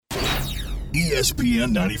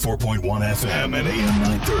ESPN 94.1 FM and AM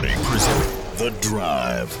 930 present The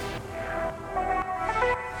Drive.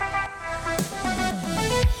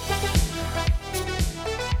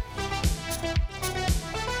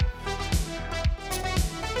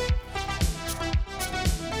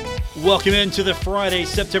 Welcome into the Friday,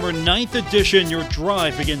 September 9th edition. Your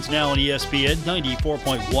Drive begins now on ESPN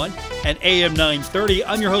 94.1 and AM 930.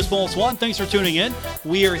 I'm your host, Paul Swann. Thanks for tuning in.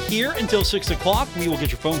 We are here until 6 o'clock. We will get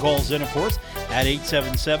your phone calls in, of course, at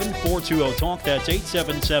 877-420-TALK. That's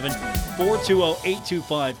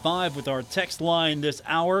 877-420-8255 with our text line this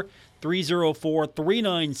hour,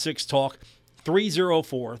 304-396-TALK,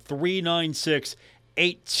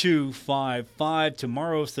 304-396-8255.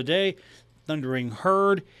 Tomorrow's the day. Thundering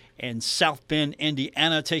Herd and South Bend,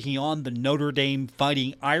 Indiana, taking on the Notre Dame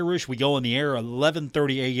Fighting Irish. We go on the air at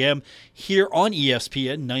 11:30 a.m. here on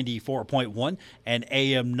ESPN 94.1 and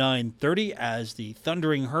AM 930 as the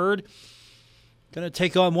Thundering Herd going to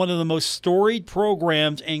take on one of the most storied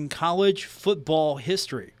programs in college football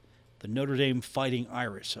history, the Notre Dame Fighting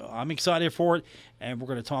Irish. So I'm excited for it, and we're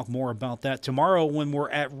going to talk more about that tomorrow when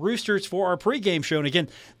we're at Roosters for our pregame show. And again,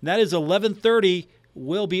 that is 11:30.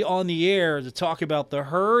 We'll be on the air to talk about the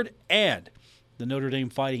Herd and the Notre Dame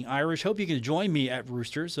Fighting Irish. Hope you can join me at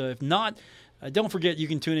Roosters. If not, don't forget you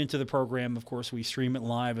can tune into the program. Of course, we stream it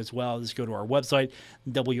live as well. Just go to our website,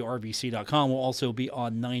 WRBC.com. We'll also be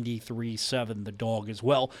on 93.7 The Dog as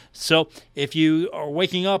well. So if you are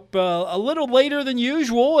waking up a little later than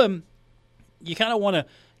usual and you kind of want to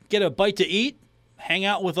get a bite to eat, hang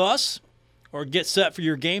out with us, or get set for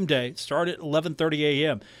your game day, start at 11:30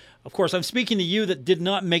 a.m. Of course, I'm speaking to you that did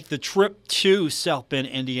not make the trip to South Bend,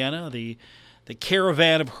 Indiana. The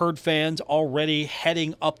caravan of Herd fans already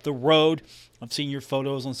heading up the road. I've seen your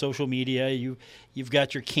photos on social media. You've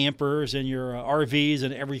got your campers and your RVs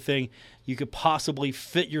and everything you could possibly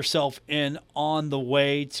fit yourself in on the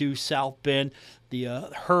way to South Bend.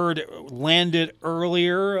 The Herd landed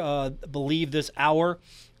earlier, I believe this hour.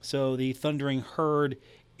 So the Thundering Herd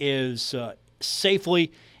is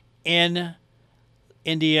safely in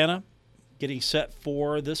Indiana, getting set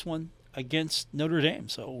for this one against Notre Dame.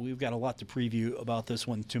 So we've got a lot to preview about this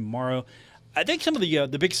one tomorrow. I think some of the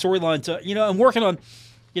big storylines, I'm working on,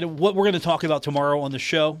 what we're going to talk about tomorrow on the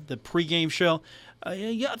show, the pregame show.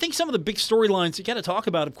 I think some of the big storylines you got to talk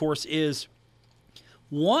about, of course, is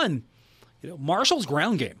one, Marshall's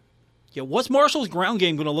ground game. What's Marshall's ground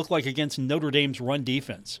game going to look like against Notre Dame's run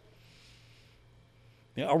defense?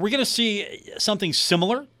 Are we going to see something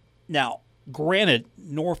similar? Now, granted,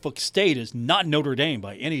 Norfolk State is not Notre Dame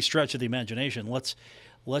by any stretch of the imagination. Let's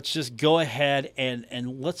just go ahead and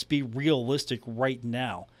let's be realistic right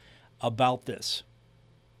now about this.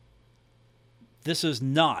 This is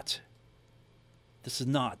not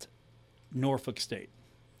Norfolk State.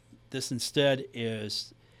 This instead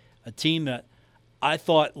is a team that I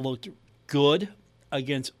thought looked good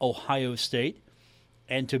against Ohio State.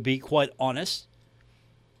 And to be quite honest,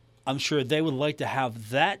 I'm sure they would like to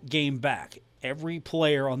have that game back. Every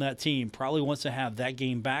player on that team probably wants to have that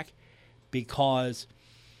game back because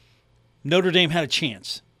Notre Dame had a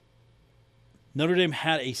chance. Notre Dame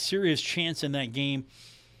had a serious chance in that game.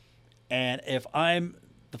 And if I'm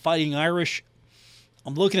the Fighting Irish,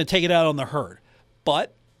 I'm looking to take it out on the Herd.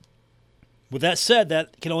 But with that said,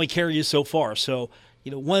 that can only carry you so far. So,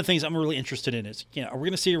 one of the things I'm really interested in is, are we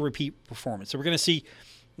going to see a repeat performance? Are we going to see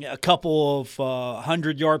a couple of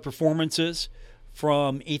 100-yard performances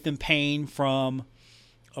from Ethan Payne, from,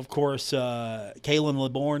 of course, Kalen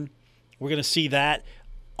LeBourne? We're going to see that.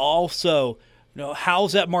 Also,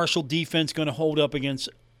 how's that Marshall defense going to hold up against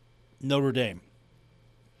Notre Dame?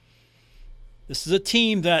 This is a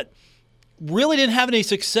team that really didn't have any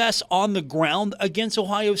success on the ground against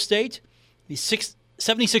Ohio State.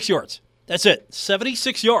 76 yards. That's it,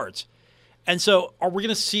 76 yards. And so are we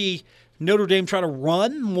going to see Notre Dame try to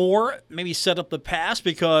run more, maybe set up the pass?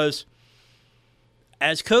 Because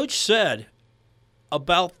as Coach said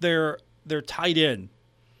about their tight end,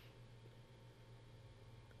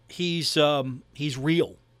 he's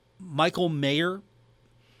real. Michael Mayer,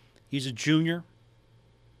 he's a junior.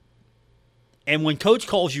 And when Coach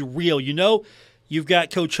calls you real, you've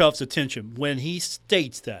got Coach Huff's attention when he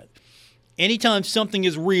states that. Anytime something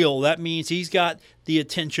is real, that means he's got the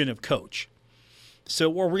attention of Coach. So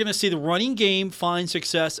are we going to see the running game find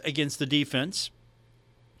success against the defense,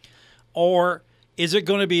 or is it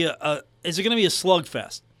going to be a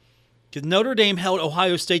slugfest? Because Notre Dame held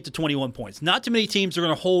Ohio State to 21 points. Not too many teams are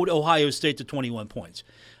going to hold Ohio State to 21 points.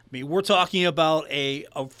 I mean, we're talking about a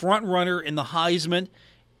front runner in the Heisman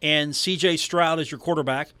and C.J. Stroud as your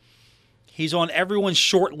quarterback. He's on everyone's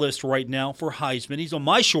short list right now for Heisman. He's on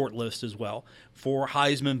my short list as well for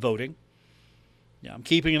Heisman voting. Yeah, I'm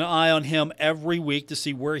keeping an eye on him every week to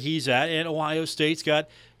see where he's at. And Ohio State's got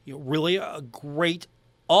really a great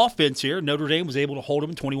offense here. Notre Dame was able to hold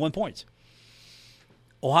him 21 points.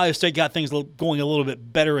 Ohio State got things going a little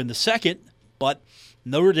bit better in the second, but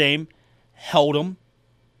Notre Dame held them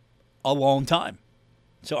a long time.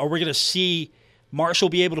 So are we going to see Marshall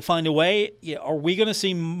be able to find a way? Are we going to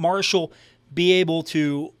see Marshall be able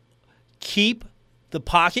to keep the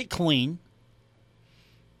pocket clean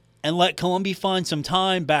and let Columbia find some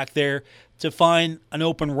time back there to find an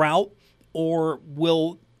open route? Or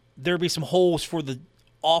will there be some holes for the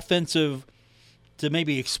offensive to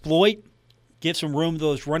maybe exploit, give some room to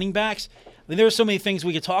those running backs? I mean, there are so many things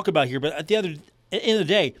we could talk about here, but at the end of the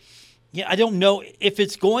day, I don't know if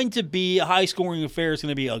it's going to be a high-scoring affair. It's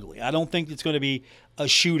going to be ugly. I don't think it's going to be a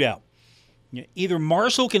shootout. Either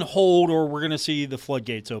Marshall can hold, or we're going to see the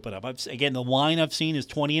floodgates open up. Again, the line I've seen is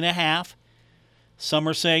 20.5. Some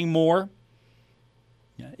are saying more.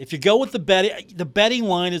 If you go with the betting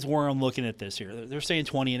line is where I'm looking at this here. They're saying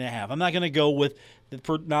 20.5. I'm not going to go with the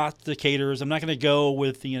prognosticators. I'm not going to go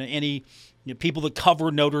with any people that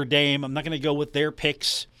cover Notre Dame. I'm not going to go with their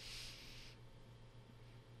picks.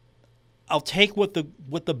 I'll take what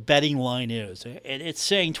the betting line is. It's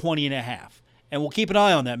saying 20.5. And we'll keep an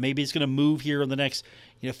eye on that. Maybe it's going to move here in the next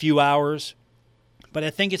few hours. But I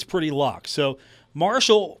think it's pretty locked. So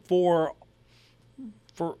Marshall, for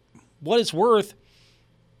what it's worth,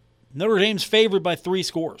 Notre Dame's favored by 3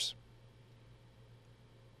 scores.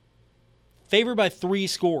 Favored by 3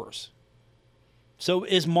 scores. So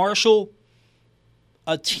is Marshall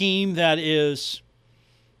a team that is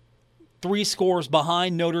 3 scores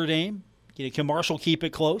behind Notre Dame? Can Marshall keep it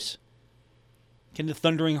close? Can the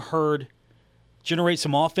Thundering Herd generate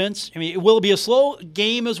some offense? I mean, it will be a slow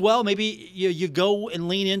game as well. Maybe you go and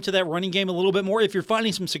lean into that running game a little bit more if you're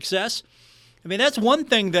finding some success. I mean, that's one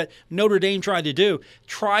thing that Notre Dame tried to do.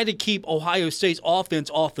 Try to keep Ohio State's offense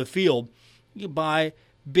off the field by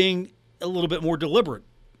being a little bit more deliberate.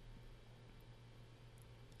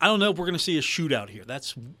 I don't know if we're going to see a shootout here.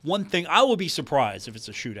 That's one thing. I will be surprised if it's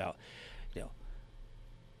a shootout.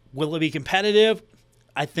 Will it be competitive?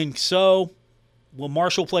 I think so. Will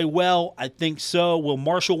Marshall play well? I think so. Will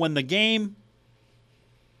Marshall win the game?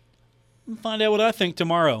 We'll find out what I think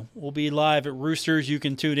tomorrow. We'll be live at Roosters. You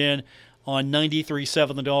can tune in on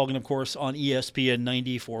 93.7 The Dog and, of course, on ESPN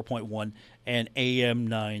 94.1 and AM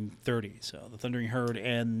 930. So the Thundering Herd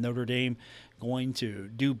and Notre Dame going to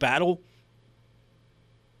do battle.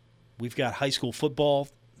 We've got high school football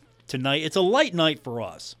tonight. It's a light night for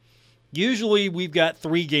us. Usually we've got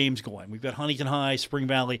 3 games going. We've got Huntington High, Spring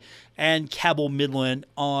Valley, and Cabell Midland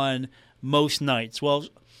on most nights. Well,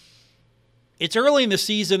 it's early in the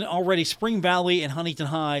season already. Spring Valley and Huntington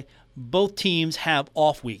High, both teams have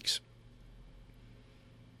off weeks.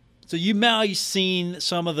 So you might have seen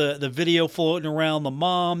some of the video floating around. The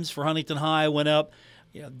moms for Huntington High went up,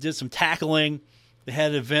 did some tackling. They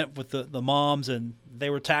had an event with the moms, and they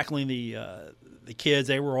were tackling the kids.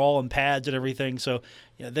 They were all in pads and everything. So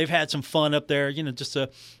they've had some fun up there, just to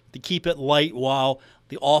keep it light while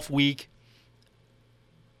the off week.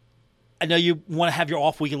 I know you want to have your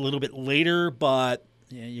off week a little bit later, but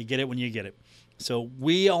you get it when you get it. So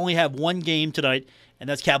we only have one game tonight, and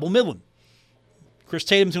that's Cabell Midland. Chris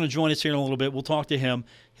Tatum's going to join us here in a little bit. We'll talk to him.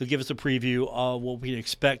 He'll give us a preview of what we can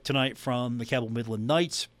expect tonight from the Cabell Midland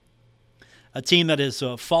Knights, a team that has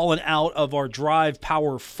fallen out of our Drive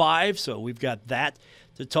Power 5. So we've got that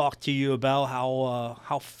to talk to you about.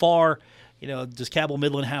 How far does Cabell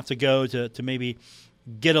Midland have to go to maybe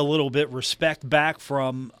get a little bit respect back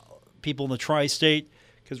from people in the tri-state?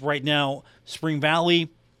 Because right now, Spring Valley,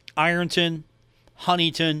 Ironton,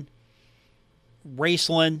 Huntington,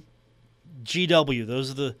 Raceland, GW, those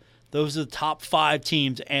are the top 5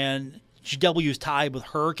 teams, and GW is tied with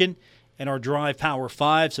Hurricane and our Drive Power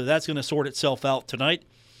 5, so that's going to sort itself out tonight.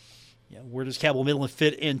 Where does Cabell Midland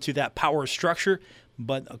fit into that power structure?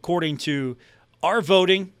 But according to our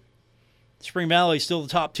voting, Spring Valley is still the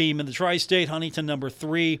top team in the tri-state, Huntington number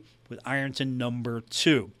 3, with Ironton number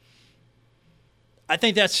 2. I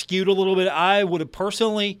think that's skewed a little bit. I would have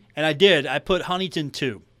personally, and I put Huntington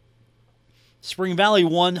 2. Spring Valley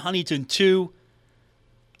 1, Huntington 2.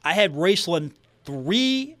 I had Raceland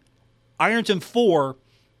 3, Ironton 4,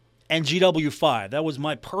 and GW 5. That was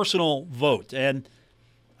my personal vote. And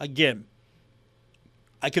again,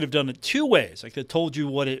 I could have done it 2 ways. I could have told you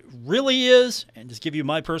what it really is and just give you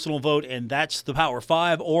my personal vote, and that's the Power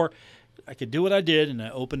 5. Or I could do what I did, and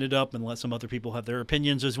I opened it up and let some other people have their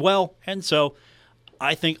opinions as well. And so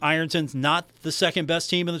I think Ironton's not the second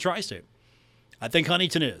best team in the tri-state. I think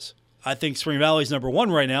Huntington is. I think Spring Valley's number one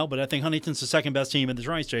right now, but I think Huntington's the second best team in the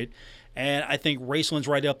Tri-State, and I think Raceland's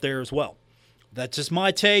right up there as well. That's just my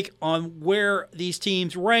take on where these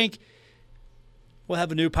teams rank. We'll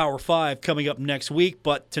have a new Power 5 coming up next week,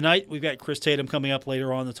 but tonight we've got Chris Tatum coming up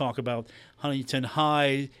later on to talk about Huntington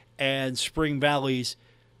High and Spring Valley's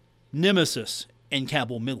nemesis in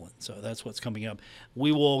Cabell Midland. So that's what's coming up.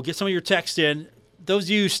 We will get some of your text in. Those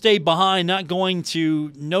of you who stayed behind, not going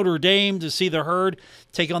to Notre Dame to see the Herd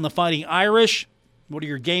take on the Fighting Irish, what are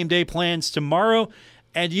your game day plans tomorrow?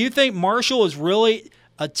 And do you think Marshall is really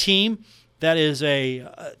a team that is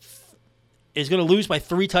going to lose by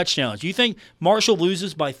 3 touchdowns? Do you think Marshall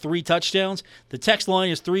loses by 3 touchdowns? The text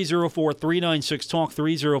line is 304-396-TALK,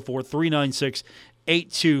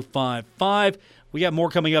 304-396-8255. We got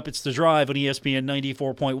more coming up. It's The Drive on ESPN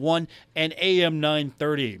 94.1 and AM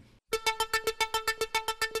 930.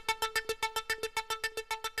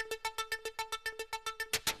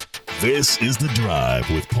 This is The Drive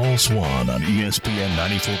with Paul Swan on ESPN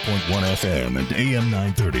 94.1 FM and AM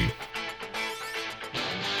 930.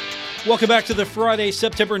 Welcome back to the Friday,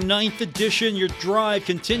 September 9th edition. Your drive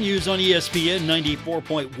continues on ESPN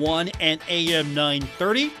 94.1 and AM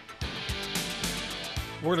 930.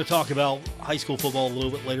 We're going to talk about high school football a little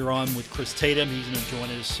bit later on with Chris Tatum. He's going to join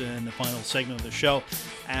us in the final segment of the show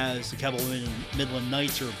as the Cabell Midland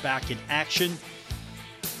Knights are back in action.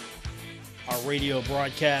 Our radio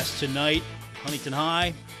broadcast tonight, Huntington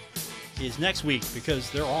High, is next week because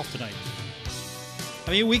they're off tonight.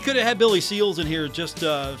 I mean, we could have had Billy Seals in here just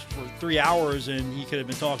for 3 hours, and he could have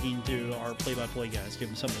been talking to our play-by-play guys, give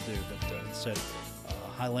him something to do. But instead,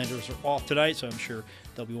 Highlanders are off tonight, so I'm sure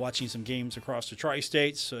they'll be watching some games across the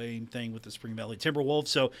Tri-State. Same thing with the Spring Valley Timberwolves.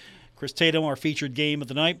 So Chris Tatum, our featured game of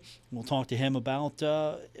the night, we'll talk to him about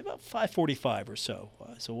 5:45 or so.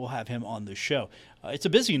 So we'll have him on the show. It's a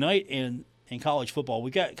busy night in college football.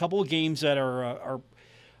 We got a couple of games that are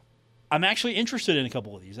I'm actually interested in a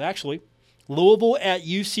couple of these. Actually, Louisville at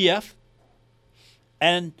UCF,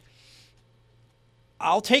 and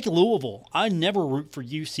I'll take Louisville. I never root for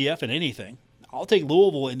UCF in anything. I'll take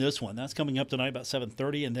Louisville in this one. That's coming up tonight about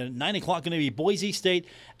 7:30, and then at 9 o'clock going to be Boise State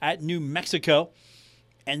at New Mexico.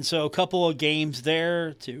 And so a couple of games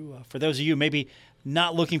there for those of you maybe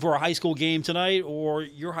not looking for a high school game tonight, or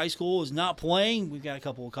your high school is not playing, we've got a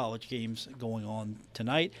couple of college games going on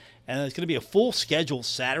tonight. And it's going to be a full schedule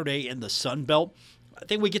Saturday in the Sun Belt. I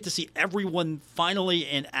think we get to see everyone finally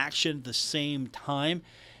in action at the same time.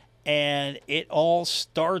 And it all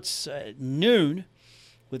starts at noon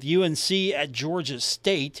with UNC at Georgia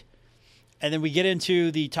State. And then we get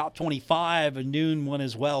into the top 25, a noon one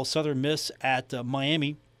as well. Southern Miss at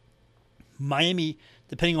Miami. Miami,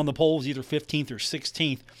 depending on the polls, either 15th or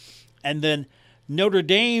 16th. And then Notre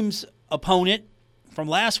Dame's opponent from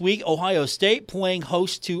last week, Ohio State, playing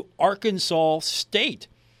host to Arkansas State.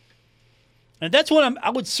 And that's what I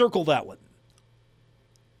would circle that one.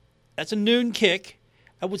 That's a noon kick.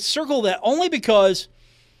 I would circle that only because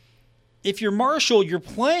if you're Marshall, you're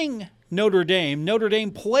playing Notre Dame. Notre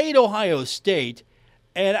Dame played Ohio State,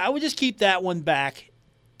 and I would just keep that one back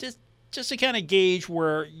just to kind of gauge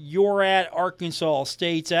where you're at, Arkansas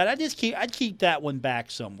State's at. I'd keep that one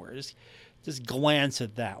back somewhere. Just glance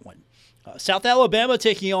at that one. South Alabama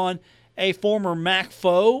taking on a former MAC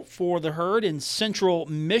foe for the Herd in Central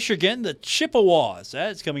Michigan, the Chippewas.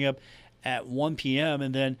 That's coming up at 1 p.m.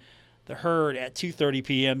 And then the Herd at 2:30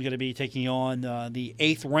 p.m. is going to be taking on the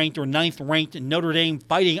 8th-ranked or 9th-ranked Notre Dame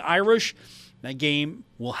Fighting Irish. That game,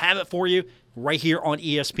 we'll have it for you right here on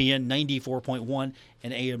ESPN 94.1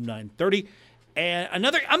 and AM 930. And I'm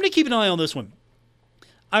going to keep an eye on this one.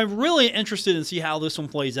 I'm really interested in see how this one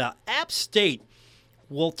plays out. App State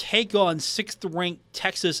will take on 6th-ranked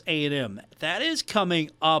Texas A&M. That is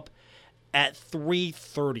coming up at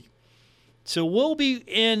 3:30. So we'll be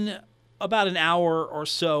in about an hour or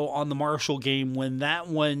so on the Marshall game when that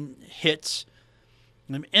one hits.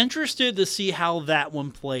 I'm interested to see how that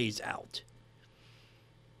one plays out.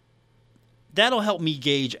 That'll help me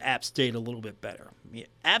gauge App State a little bit better.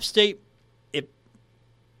 App State, if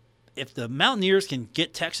the Mountaineers can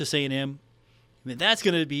get Texas A&M, that's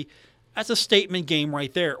a statement game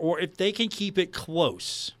right there. Or if they can keep it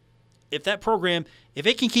close, if it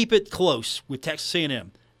can keep it close with Texas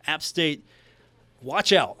A&M, App State,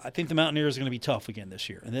 watch out. I think the Mountaineers are going to be tough again this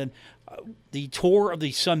year. And then the tour of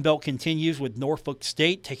the Sun Belt continues with Norfolk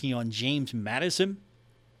State taking on James Madison.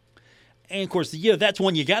 And, of course, that's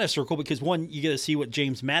one you got to circle because, one, you got to see what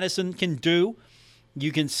James Madison can do.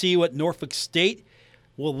 You can see what Norfolk State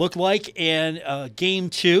will look like in Game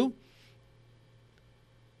 2.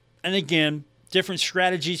 And, again, different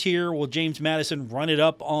strategies here. Will James Madison run it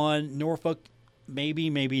up on Norfolk maybe,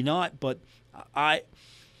 maybe not. But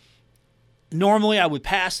normally I would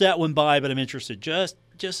pass that one by, but I'm interested just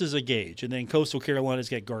as a gauge. And then Coastal Carolina's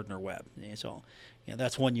got Gardner Webb. So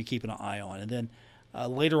that's one you keep an eye on. And then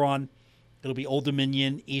later on, it'll be Old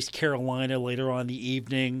Dominion, East Carolina later on in the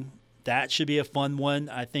evening. That should be a fun one.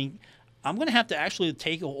 I think I'm going to have to actually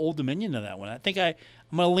take Old Dominion to that one. I think I'm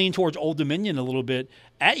going to lean towards Old Dominion a little bit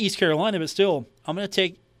at East Carolina, but still, I'm going to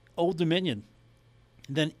take Old Dominion.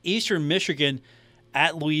 And then Eastern Michigan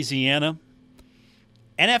at Louisiana.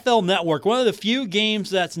 NFL Network, one of the few games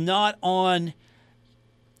that's not on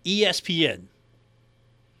ESPN.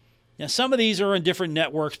 Now, some of these are on different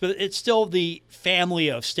networks, but it's still the family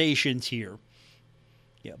of stations here.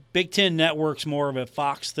 Big Ten Network's more of a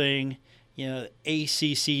Fox thing.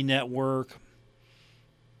 ACC Network.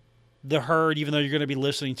 The Herd, even though you're going to be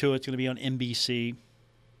listening to it, it's going to be on NBC.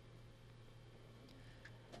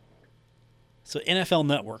 So NFL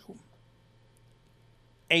Network.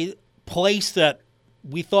 A place that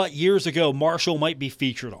we thought years ago Marshall might be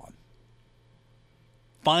featured on.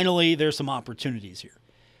 Finally, there's some opportunities here.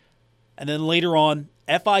 And then later on,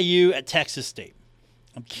 FIU at Texas State.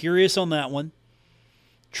 I'm curious on that one.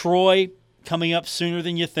 Troy coming up sooner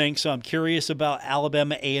than you think, so I'm curious about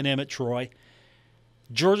Alabama A&M at Troy.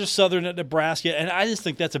 Georgia Southern at Nebraska, and I just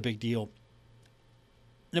think that's a big deal.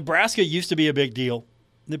 Nebraska used to be a big deal.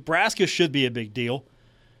 Nebraska should be a big deal.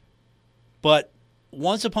 But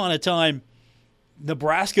once upon a time,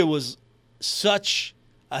 Nebraska was such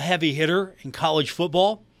a heavy hitter in college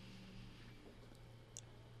football.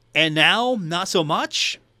 And now, not so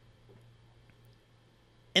much.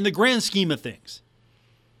 In the grand scheme of things,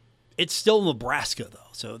 it's still Nebraska, though.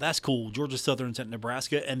 So that's cool. Georgia Southern's at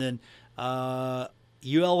Nebraska. And then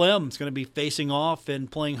ULM is going to be facing off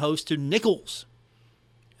and playing host to Nichols.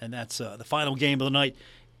 And that's the final game of the night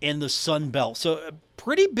in the Sun Belt. So a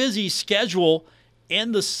pretty busy schedule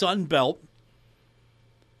in the Sun Belt.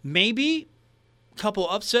 Maybe a couple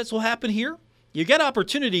upsets will happen here. You get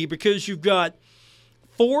opportunity because you've got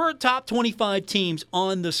 4 top 25 teams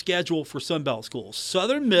on the schedule for Sun Belt schools.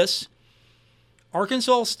 Southern Miss,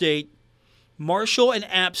 Arkansas State, Marshall, and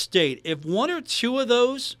App State. If one or two of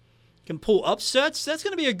those can pull upsets, that's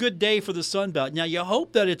going to be a good day for the Sun Belt. Now, you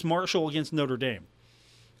hope that it's Marshall against Notre Dame.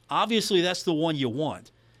 Obviously, that's the one you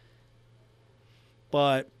want.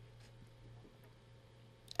 But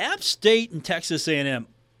App State and Texas A&M,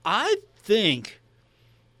 I think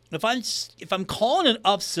if I'm calling an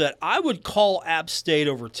upset, I would call App State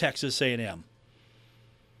over Texas A&M.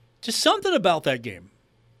 Just something about that game.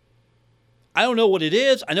 I don't know what it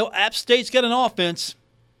is. I know App State's got an offense.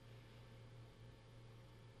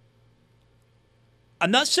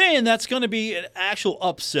 I'm not saying that's going to be an actual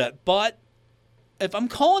upset, but if I'm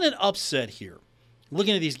calling an upset here,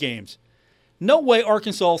 looking at these games, no way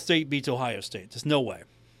Arkansas State beats Ohio State. There's no way.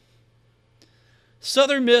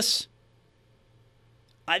 Southern Miss,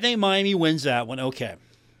 I think Miami wins that one. Okay.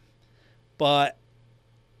 But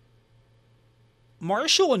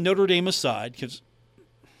Marshall and Notre Dame aside, because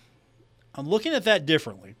I'm looking at that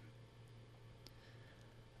differently,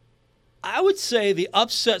 I would say the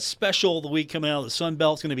upset special of the week coming out of the Sun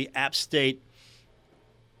Belt is going to be App State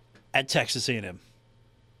at Texas A&M.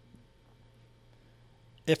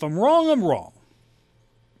 If I'm wrong, I'm wrong.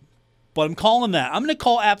 But I'm calling that. I'm going to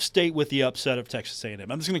call App State with the upset of Texas A&M.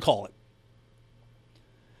 I'm just going to call it.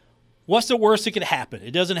 What's the worst that could happen?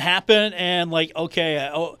 It doesn't happen, and I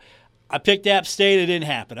picked App State. It didn't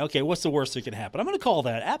happen. Okay, what's the worst that could happen? I'm going to call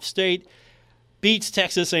that. App State beats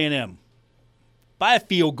Texas A&M by a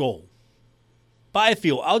field goal. By a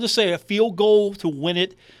field. I'll just say a field goal to win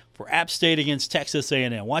it for App State against Texas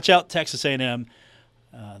A&M. Watch out, Texas A&M.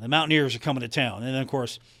 The Mountaineers are coming to town. And then, of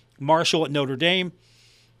course, Marshall at Notre Dame.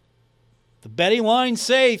 The betting lines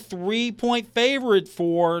say 3-point favorite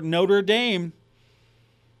for Notre Dame.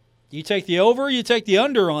 You take the over, you take the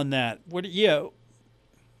under on that. What do you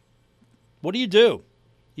do?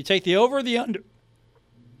 You take the over or the under?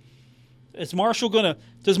 Does Marshall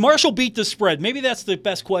beat the spread? Maybe that's the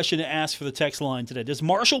best question to ask for the text line today. Does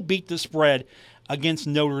Marshall beat the spread against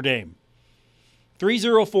Notre Dame?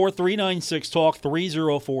 304-396-TALK,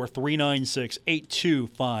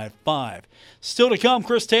 304-396-8255. Still to come,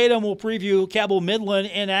 Chris Tatum will preview Cabell Midland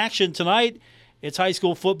in action tonight. It's high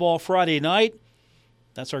school football Friday night.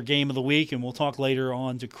 That's our game of the week, and we'll talk later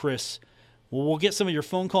on to Chris. Well, we'll get some of your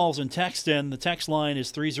phone calls and text in. The text line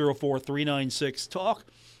is 304-396-TALK,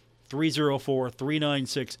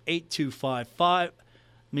 304-396-8255. Let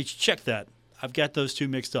me check that. I've got those two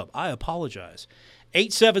mixed up. I apologize.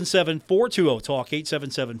 877-420-TALK,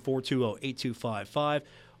 877-420-8255.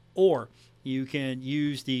 Or you can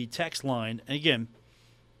use the text line. And again,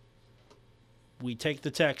 We take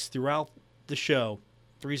the text throughout the show,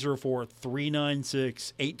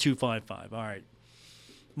 304-396-8255. All right.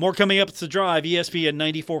 More coming up. It's The Drive, ESPN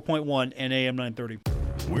 94.1 and AM 930.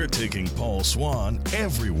 We're taking Paul Swann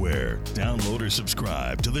everywhere. Download or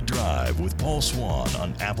subscribe to The Drive with Paul Swann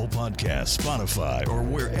on Apple Podcasts, Spotify, or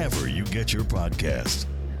wherever you get your podcasts.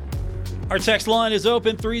 Our text line is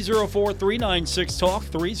open, 304-396-TALK,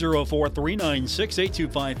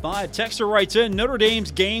 304-396-8255. Texter writes in, Notre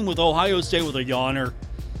Dame's game with Ohio State with a yawner.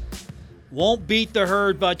 Won't beat the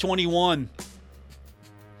Herd by 21.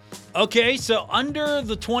 Okay, so under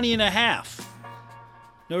the 20.5.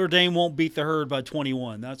 Notre Dame won't beat the Herd by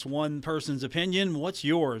 21. That's one person's opinion. What's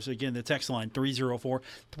yours? Again, the text line,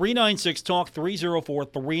 304-396-TALK,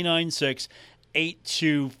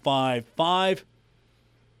 304-396-8255.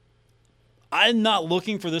 I'm not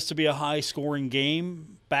looking for this to be a high-scoring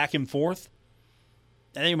game, back and forth.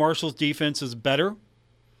 I think Marshall's defense is better,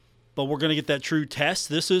 but we're going to get that true test.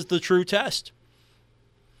 This is the true test.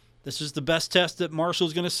 This is the best test that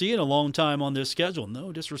Marshall's going to see in a long time on this schedule.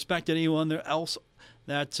 No disrespect to anyone else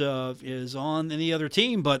that is on any other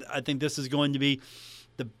team, but I think this is going to be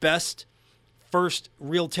the best first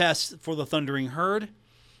real test for the Thundering Herd,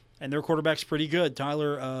 and their quarterback's pretty good.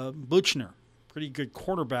 Tyler Buchner, pretty good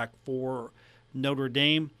quarterback for Notre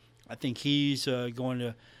Dame. I think he's going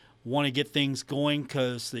to want to get things going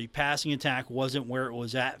because the passing attack wasn't where it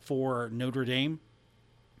was at for Notre Dame.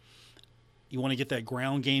 You want to get that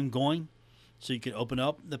ground game going so you can open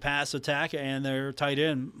up the pass attack, and their tight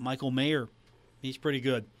end, Michael Mayer, he's pretty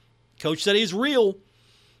good. Coach said he's real.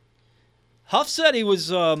 Huff said he was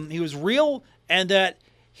real and that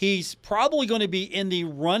he's probably going to be in the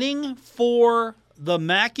running for the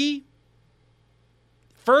Mackey.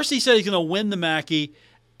 First, he said he's going to win the Mackey,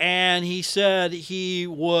 and he said he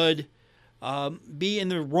would be in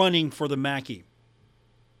the running for the Mackey.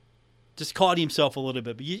 Just caught himself a little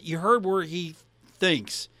bit. But you heard where he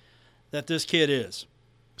thinks that this kid is.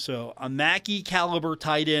 So a Mackey caliber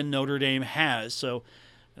tight end Notre Dame has. So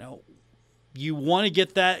you want to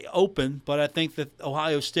get that open, but I think that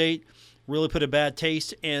Ohio State really put a bad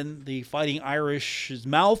taste in the Fighting Irish's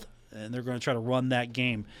mouth, and they're going to try to run that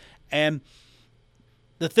game. And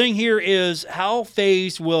the thing here is, how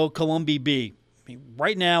phased will Columbi be? I mean,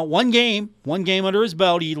 right now, one game under his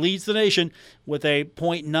belt, he leads the nation with a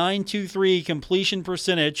 .923 completion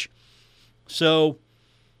percentage. So,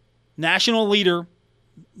 national leader,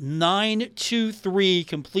 923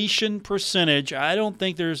 completion percentage. I don't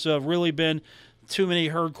think there's really been too many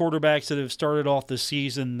Herd quarterbacks that have started off the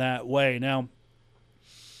season that way. Now,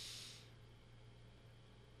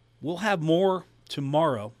 we'll have more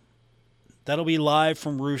tomorrow. That'll be live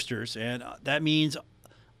from Roosters, and that means,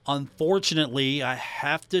 unfortunately, I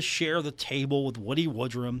have to share the table with Woody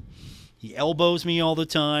Woodrum. He elbows me all the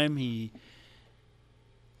time. He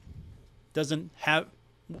doesn't have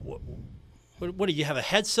what do you have, a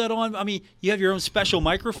headset on? I mean, you have your own special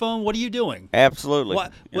microphone. What are you doing? Absolutely.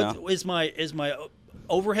 What is my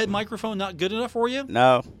overhead microphone not good enough for you?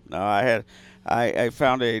 No. I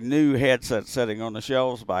found a new headset sitting on the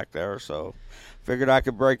shelves back there, so figured I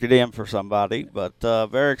could break it in for somebody, but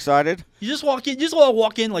very excited. You just walk in. You just want to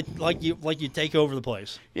walk in like you take over the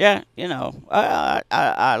place. Yeah,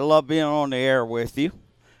 I love being on the air with you,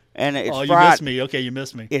 and it's you Friday. missed me. Okay, you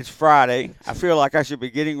missed me. It's Friday. I feel like I should be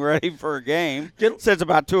getting ready for a game. Since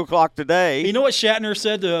about 2:00 today. You know what Shatner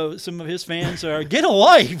said to some of his fans? Get a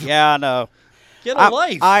life. Yeah, I know. Get a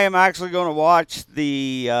life. I am actually going to watch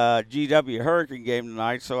the GW Hurricane game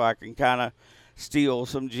tonight, so I can kind of steal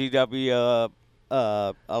some GW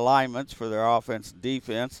alignments for their offense and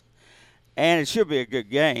defense, and it should be a good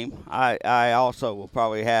game. I also will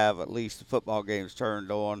probably have at least the football games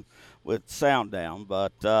turned on with sound down,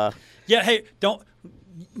 but hey,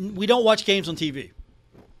 we don't watch games on TV.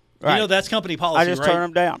 Right. You know that's company policy. I just right? turn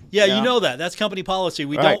them down. Yeah, you know that. That's company policy.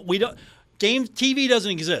 We don't. TV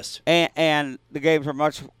doesn't exist. And the games are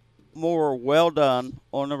much more well done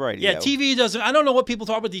on the radio. Yeah, TV doesn't. I don't know what people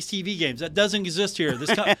talk about these TV games. That doesn't exist here. This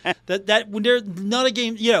that when they're not a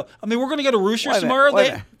game. I mean, we're going to go to Roosters tomorrow.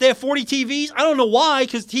 They have 40 TVs. I don't know why,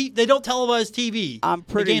 because they don't televise TV.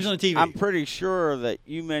 The games on the TV. I'm pretty sure that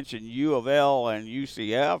you mentioned U of L and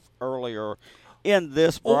UCF earlier in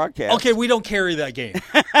this broadcast. Okay, we don't carry that game.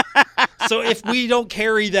 So if we don't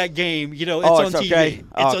carry that game, it's on TV. Okay.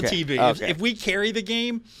 It's on TV. Okay. If we carry the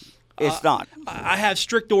game, it's not. I have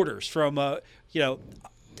strict orders from, I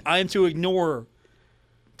am to ignore.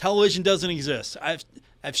 Television doesn't exist. I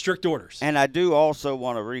have strict orders. And I do also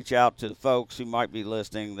want to reach out to the folks who might be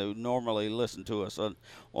listening who normally listen to us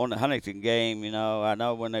on the Huntington game. I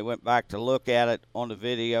know when they went back to look at it on the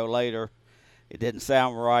video later, It didn't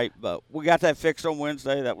sound right, but we got that fixed on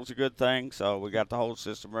Wednesday. That was a good thing. So we got the whole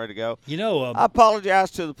system ready to go. I apologize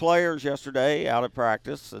to the players yesterday out at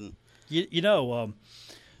practice. And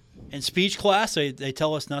in speech class, they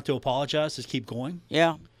tell us not to apologize, just keep going.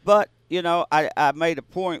 Yeah, but, I made a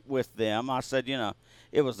point with them. I said,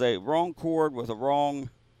 it was a wrong chord with a wrong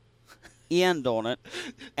end on it.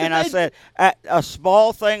 And I said, a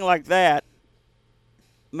small thing like that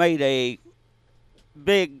made a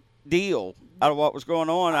big deal out of what was going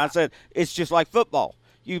on. I said, it's just like football.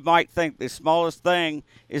 You might think the smallest thing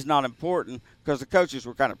is not important because the coaches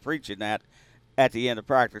were kind of preaching that at the end of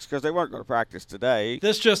practice because they weren't going to practice today.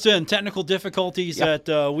 This just in, technical difficulties that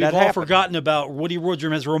we've all forgotten about. Woody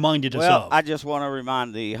Woodrum has reminded us of. Well, I just want to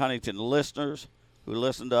remind the Huntington listeners who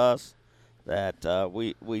listen to us that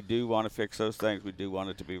we do want to fix those things. We do want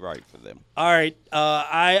it to be right for them. All right.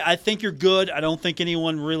 I think you're good. I don't think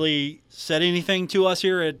anyone really said anything to us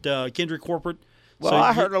here at Kendrick Corporate. Well,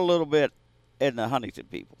 I heard a little bit in the Huntington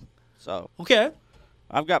people. So okay.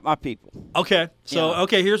 I've got my people. Okay. So,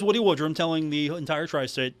 here's Woody Woodrum telling the entire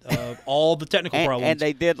Tri-State all the technical problems. And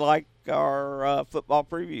they did like our football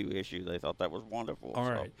preview issue. They thought that was wonderful. All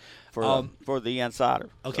right. For the insider.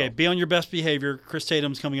 Okay, be on your best behavior. Chris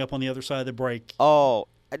Tatum's coming up on the other side of the break. Oh,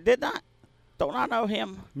 don't I know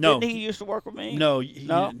him? No. Didn't he used to work with me? No,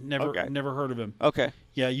 Okay. never heard of him. Okay.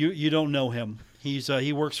 Yeah, you don't know him.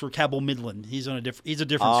 He works for Cabell Midland. He's a different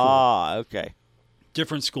school. Ah, okay.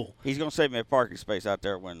 Different school. He's going to save me a parking space out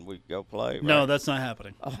there when we go play, right? No, that's not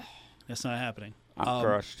happening. Oh. That's not happening. I'm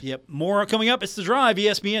crushed. Yep. More coming up. It's The Drive,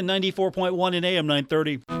 ESPN 94.1 and AM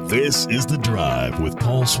 930. This is The Drive with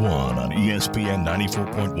Paul Swan on ESPN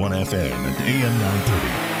 94.1 FM and AM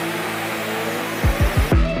 930.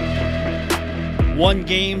 One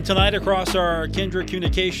game tonight across our Kendrick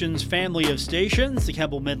Communications family of stations. The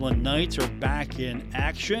Cabell Midland Knights are back in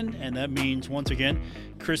action, and that means, once again,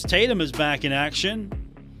 Chris Tatum is back in action.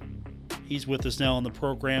 He's with us now on the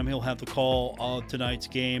program. He'll have the call of tonight's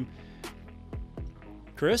game.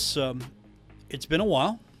 Chris, it's been a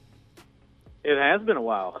while. It has been a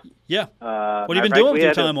while. Yeah. What have you been doing with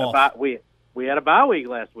your time off? We had a bye week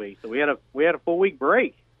last week, so we had a full week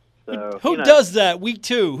break. So who does that? Week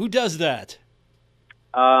 2. Who does that?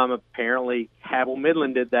 Apparently, Cabell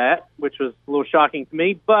Midland did that, which was a little shocking to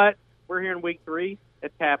me. But we're here in week 3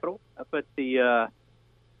 at Capitol, up at the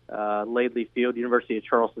Laidley Field, University of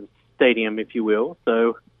Charleston Stadium, if you will.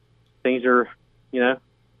 So things are, they're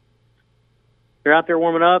out there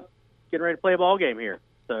warming up, getting ready to play a ball game here.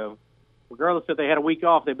 So regardless if they had a week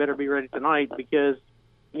off, they better be ready tonight because,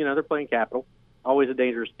 they're playing Capitol. Always a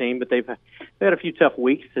dangerous team, but they've had a few tough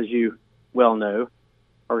weeks, as you well know.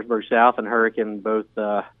 Harrisburg South and Hurricane both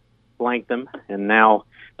blanked them, and now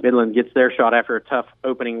Midland gets their shot after a tough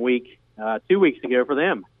opening week 2 weeks ago for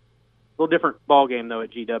them. A little different ball game, though,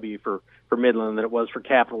 at GW for Midland than it was for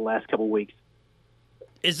Capitol the last couple of weeks.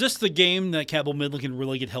 Is this the game that Cabell Midland can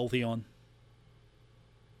really get healthy on?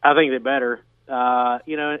 I think they better.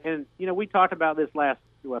 We talked about this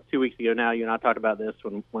 2 weeks ago now. You and I talked about this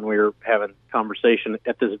when we were having conversation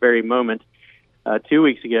at this very moment 2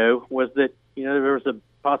 weeks ago, was that, there was a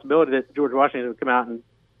possibility that George Washington would come out and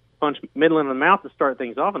punch Midland in the mouth to start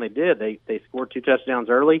things off, and they did. They scored 2 touchdowns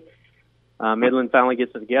early. Midland finally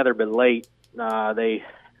gets it together, but late they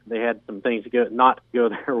had some things not go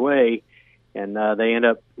their way, and they end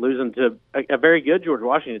up losing to a very good George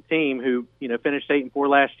Washington team who finished 8-4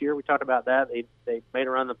 last year. We talked about that. They made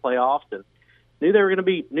a run in the playoffs and knew they were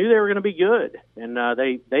going to be good, and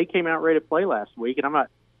they came out ready to play last week. And I'm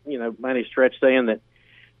not by any stretch saying that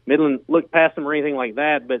Midland looked past them or anything like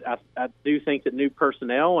that, but I do think that new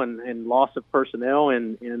personnel and loss of personnel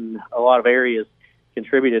in a lot of areas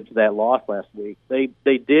contributed to that loss last week.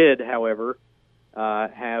 They did, however,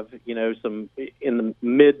 have some in the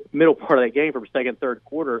middle part of that game from second, third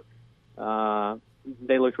quarter.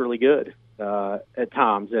 They looked really good at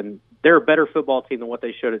times, and they're a better football team than what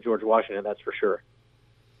they showed at George Washington. That's for sure.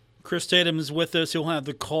 Chris Tatum is with us. He'll have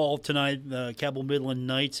the call tonight. The Cabell Midland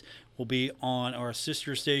Knights will be on our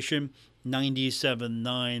sister station,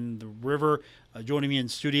 97.9 The River. Joining me in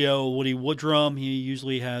studio, Woody Woodrum. He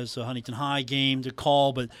usually has a Huntington High game to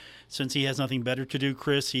call, but since he has nothing better to do,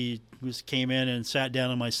 Chris, he just came in and sat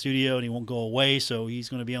down in my studio, and he won't go away, so he's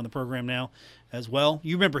going to be on the program now as well.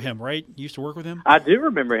 You remember him, right? You used to work with him? I do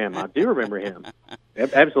remember him.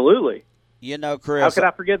 Absolutely. Chris. How could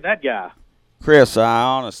I forget that guy? Chris, I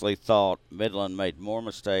honestly thought Midland made more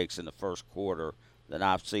mistakes in the first quarter than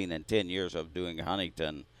I've seen in 10 years of doing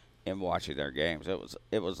Huntington and watching their games.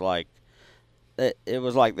 It was like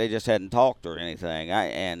they just hadn't talked or anything.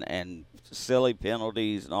 And silly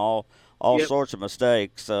penalties and all all sorts of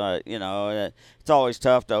mistakes. It's always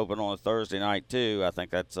tough to open on a Thursday night too. I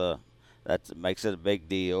think that makes it a big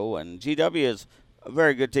deal. And GW is a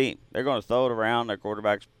very good team. They're going to throw it around. Their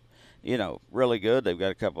quarterback's, really good. They've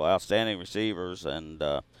got a couple of outstanding receivers, and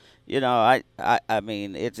I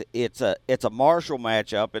mean, it's a Marshall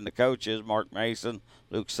matchup in the coaches, Mark Mason,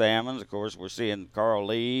 Luke Sammons. Of course, we're seeing Carl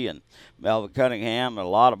Lee and Melvin Cunningham, and a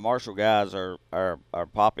lot of Marshall guys are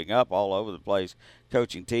popping up all over the place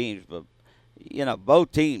coaching teams. But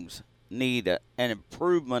both teams need an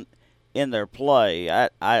improvement in their play.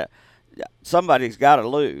 Somebody's got to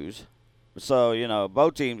lose, so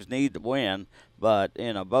both teams need to win, but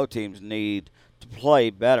both teams need to play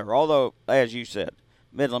better. Although, as you said,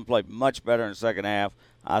 Midland played much better in the second half.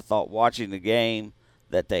 I thought watching the game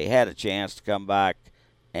that they had a chance to come back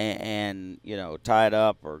and tie it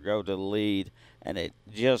up or go to the lead, and it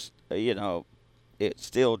just, it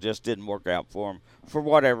still just didn't work out for them for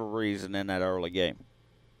whatever reason in that early game.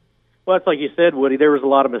 Well, it's like you said, Woody, there was a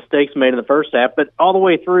lot of mistakes made in the first half, but all the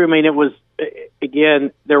way through, I mean, it was,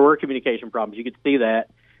 again, there were communication problems. You could see that,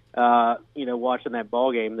 watching that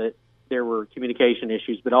ball game, that there were communication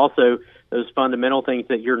issues, but also those fundamental things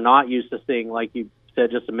that you're not used to seeing, like you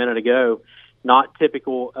said just a minute ago, not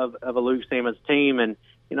typical of a Luke Sammons team. And,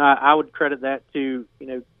 I would credit that to,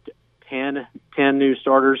 10 new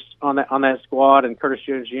starters on that squad, and Curtis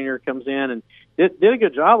Jones Jr. comes in and did a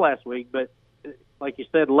good job last week, but like you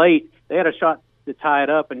said, late, they had a shot to tie it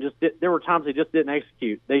up, and there were times they just didn't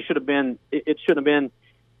execute. They should have been, it shouldn't have been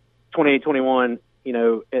 28-21,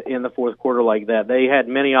 in the fourth quarter like that. They had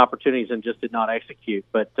many opportunities and just did not execute.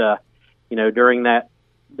 But, during that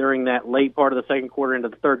late part of the second quarter into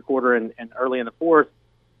the third quarter and early in the fourth,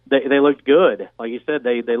 they looked good. Like you said,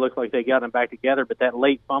 they looked like they got them back together, but that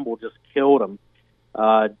late fumble just killed them,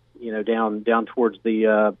 down towards the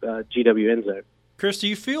GW end zone. Chris, do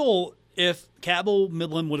you feel if Cabell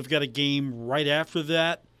Midland would have got a game right after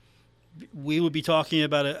that, we would be talking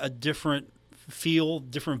about a different feel,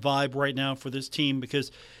 different vibe right now for this team?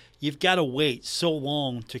 Because you've got to wait so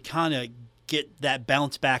long to kind of get that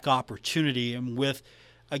bounce back opportunity. And with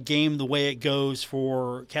a game the way it goes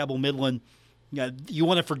for Cabell Midland, you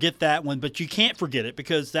want to forget that one, but you can't forget it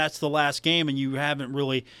because that's the last game, and you haven't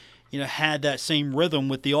really, had that same rhythm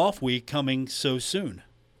with the off week coming so soon.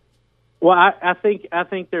 Well, I think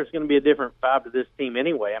there's going to be a different vibe to this team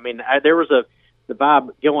anyway. I mean, there was the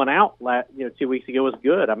vibe going out 2 weeks ago was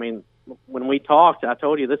good. I mean, when we talked, I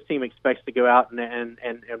told you this team expects to go out and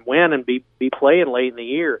win and be playing late in the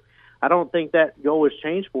year. I don't think that goal has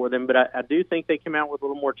changed for them, but I do think they come out with a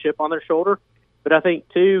little more chip on their shoulder. But I think,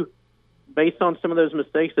 too, based on some of those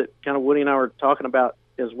mistakes that kind of Woody and I were talking about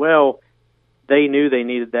as well, they knew they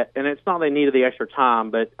needed that. And it's not they needed the extra time,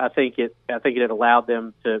 but I think it allowed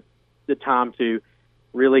them the time to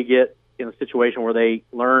really get in a situation where they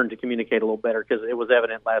learned to communicate a little better, because it was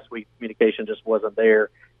evident last week communication just wasn't there.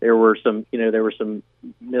 There were some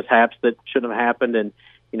mishaps that shouldn't have happened, and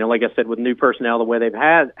like I said, with new personnel, the way they've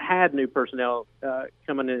had new personnel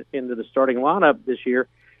coming into the starting lineup this year,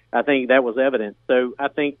 I think that was evident. So I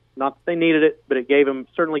think not that they needed it, but it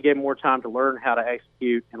certainly gave them more time to learn how to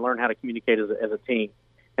execute and learn how to communicate as a team,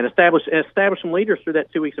 and establish some leaders through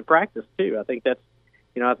that 2 weeks of practice too. I think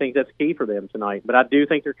that's key for them tonight. But I do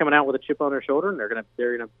think they're coming out with a chip on their shoulder, and they're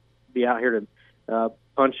gonna be out here to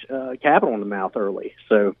punch Cabell in the mouth early.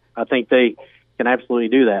 So I think they can absolutely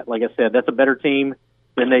do that. Like I said, that's a better team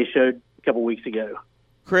than they showed a couple weeks ago.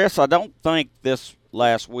 Chris, I don't think this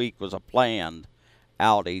last week was a planned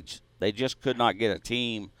outage. They just could not get a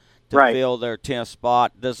team to fill their 10th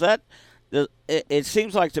spot. It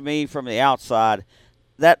seems like to me from the outside,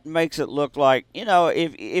 that makes it look like,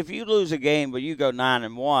 if you lose a game but you go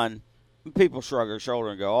 9-1, people shrug their shoulder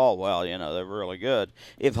and go, oh, well, they're really good.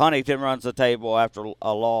 If Huntington runs the table after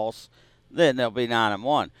a loss, then they'll be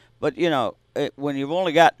 9-1. But, when you've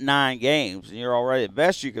only got 9 games and you're already the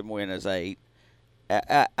best you can win is 8,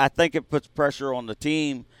 I think it puts pressure on the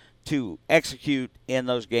team to execute in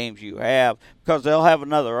those games you have, because they'll have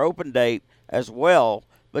another open date as well,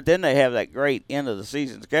 but then they have that great end of the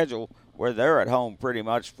season schedule where they're at home pretty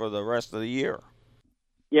much for the rest of the year.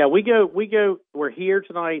 Yeah, we're here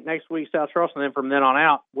tonight, next week South Charleston, and then from then on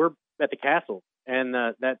out, we're at the Castle, and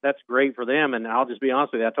that's great for them. And I'll just be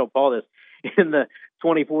honest with you, I told Paul this, in the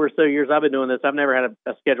 24 or so years I've been doing this, I've never had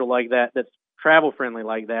a schedule like that that's travel-friendly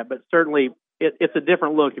like that, but certainly it's a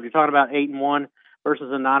different look. If you're talking about 8-1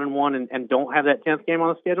 versus a 9-1 and don't have that 10th game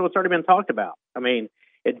on the schedule, it's already been talked about. I mean,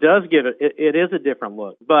 it does give it is a different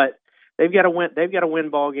look, but they've got to win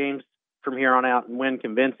ball games from here on out and win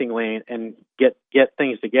convincingly and get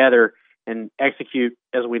things together and execute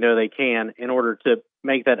as we know they can in order to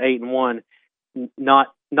make that 8-1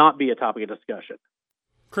 not be a topic of discussion.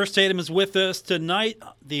 Chris Tatum is with us tonight.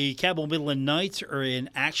 The Cabell Midland Knights are in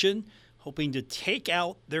action, hoping to take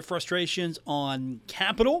out their frustrations on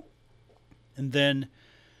Capital, and then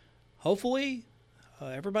hopefully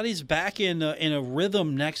everybody's back in a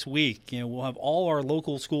rhythm next week. We'll have all our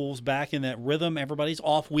local schools back in that rhythm. Everybody's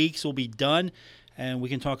off weeks will be done, and we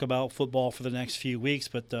can talk about football for the next few weeks.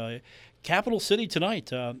 But Capital City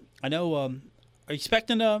tonight, I know. Are you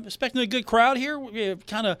expecting a good crowd here?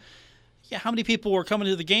 How many people are coming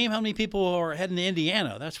to the game? How many people are heading to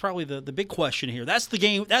Indiana? That's probably the big question here. That's the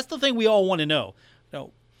game. That's the thing we all want to know.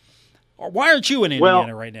 Why aren't you in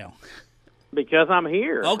Indiana right now? Because I'm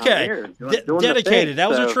here. Okay. I'm here doing dedicated. That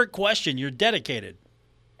was so. A trick question. You're dedicated.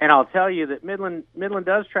 And I'll tell you that Midland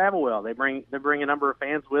does travel well. They bring a number of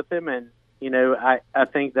fans with them, and I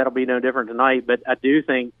think that'll be no different tonight. But I do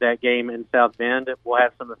think that game in South Bend will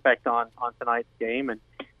have some effect on tonight's game, and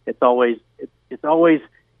it's always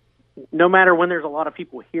no matter when there's a lot of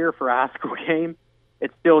people here for a high school game,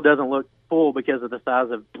 it still doesn't look full because of the size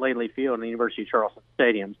of Langley Field and the University of Charleston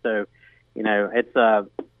Stadium. So, it's a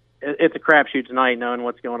crapshoot tonight, knowing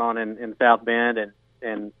what's going on in South Bend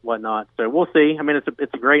and whatnot. So we'll see. I mean,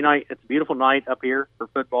 it's a great night. It's a beautiful night up here for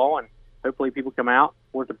football, and hopefully people come out,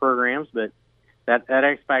 support the programs. But that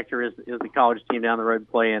X factor is the college team down the road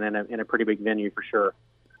playing in a pretty big venue for sure.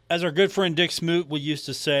 As our good friend Dick Smoot would used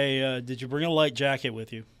to say, did you bring a light jacket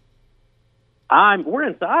with you? We're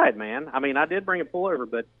inside, man. I mean, I did bring a pullover,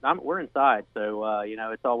 but we're inside. So,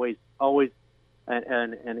 it's always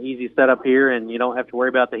an easy setup here, and you don't have to worry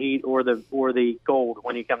about the heat or the cold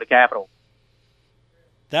when you come to Capital.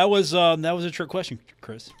 That was a trick question,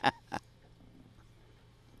 Chris.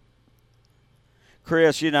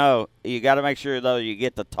 Chris, you got to make sure, though, you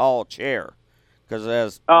get the tall chair. Because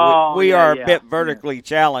as we are a bit vertically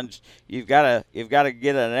challenged, you've got to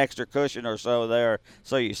get an extra cushion or so there,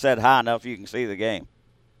 so you sit high enough you can see the game.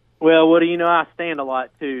 Well, Woody, I stand a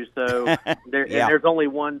lot too, so there's only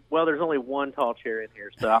one. Well, there's only one tall chair in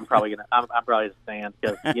here, so I'm probably gonna stand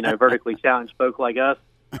because vertically challenged folk like us,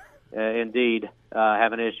 indeed,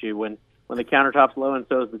 have an issue when the countertop's low and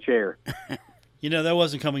so is the chair. That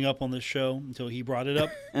wasn't coming up on this show until he brought it up,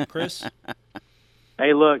 Chris.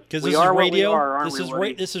 Hey, look, because this is radio. What we are, aren't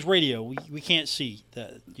we? This is radio. We can't see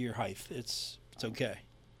your height. It's okay.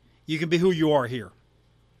 You can be who you are here.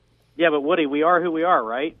 Yeah, but Woody, we are who we are,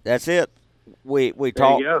 right? That's it. We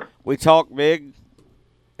talk big,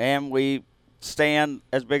 and we stand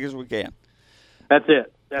as big as we can. That's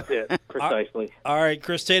it. Precisely. All right,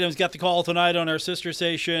 Chris Tatum's got the call tonight on our sister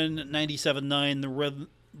station, 97.9 The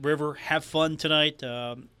River. Have fun tonight.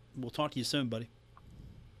 We'll talk to you soon, buddy.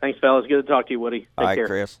 Thanks, fellas. Good to talk to you, Woody. Take care.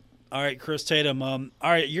 Chris. All right, Chris Tatum. All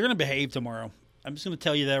right, you're going to behave tomorrow. I'm just going to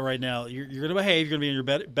tell you that right now. You're going to behave. You're going to be in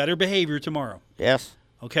your better behavior tomorrow. Yes.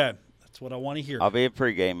 Okay, that's what I want to hear. I'll be in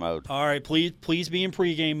pregame mode. All right, please be in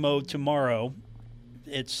pregame mode tomorrow.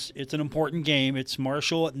 It's an important game. It's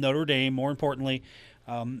Marshall at Notre Dame. More importantly,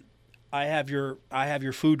 I have your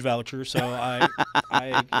food voucher, so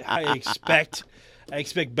I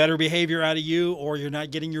expect better behavior out of you, or you're not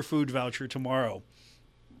getting your food voucher tomorrow.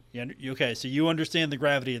 Okay, so you understand the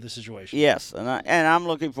gravity of the situation. Yes, and I'm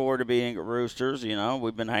looking forward to being at Roosters.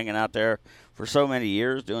 We've been hanging out there for so many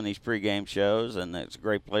years doing these pregame shows, and it's a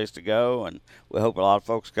great place to go. And we hope a lot of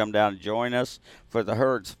folks come down and join us for the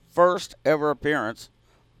Herd's first ever appearance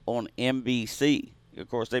on NBC. Of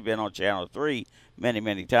course, they've been on Channel 3 many,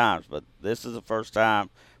 many times, but this is the first time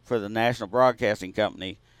for the National Broadcasting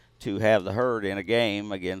Company to have the Herd in a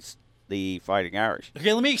game against the Fighting Irish.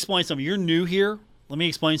 Okay, let me explain something. You're new here. Let me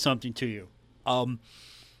explain something to you.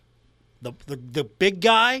 The big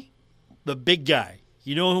guy,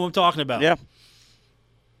 you know who I'm talking about. Yeah.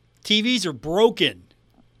 TVs are broken.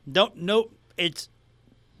 It's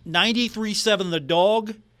 93.7 The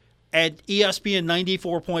Dog at ESPN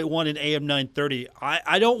 94.1 and AM 930.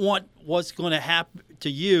 I don't want what's going to happen to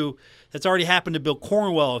you that's already happened to Bill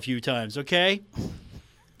Cornwell a few times, okay?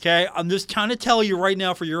 Okay, I'm just trying to tell you right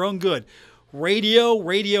now for your own good. Radio.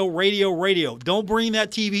 Don't bring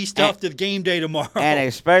that TV stuff to game day tomorrow. And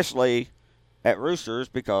especially at Roosters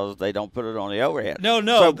because they don't put it on the overhead. No.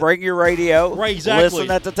 So bring your radio. Right, exactly.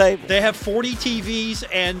 Listen at the table. They have 40 TVs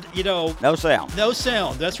and, no sound. No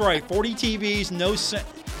sound. That's right. 40 TVs, no sound.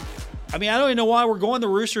 I mean, I don't even know why we're going to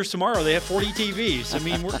Roosters tomorrow. They have 40 TVs. I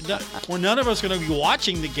mean, we're none of us going to be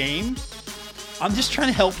watching the game. I'm just trying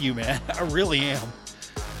to help you, man. I really am.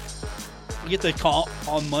 We get the call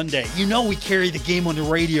on Monday. We carry the game on the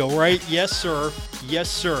radio, right? Yes, sir. Yes,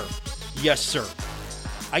 sir. Yes, sir.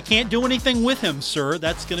 I can't do anything with him, sir.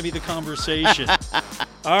 That's going to be the conversation.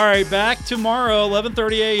 All right, back tomorrow,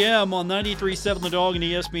 11:30 a.m. on 93.7 The Dog and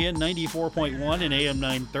ESPN 94.1 and AM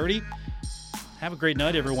 930. Have a great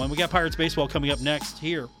night, everyone. We got Pirates baseball coming up next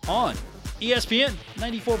here on ESPN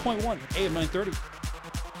 94.1 AM 930.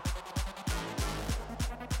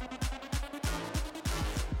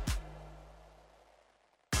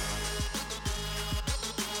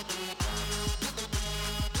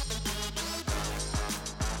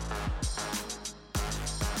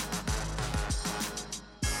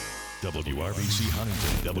 WRBC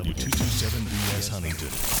Huntington, W227BS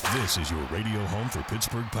Huntington. This is your radio home for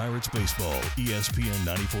Pittsburgh Pirates baseball, ESPN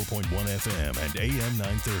 94.1 FM and AM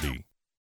 930.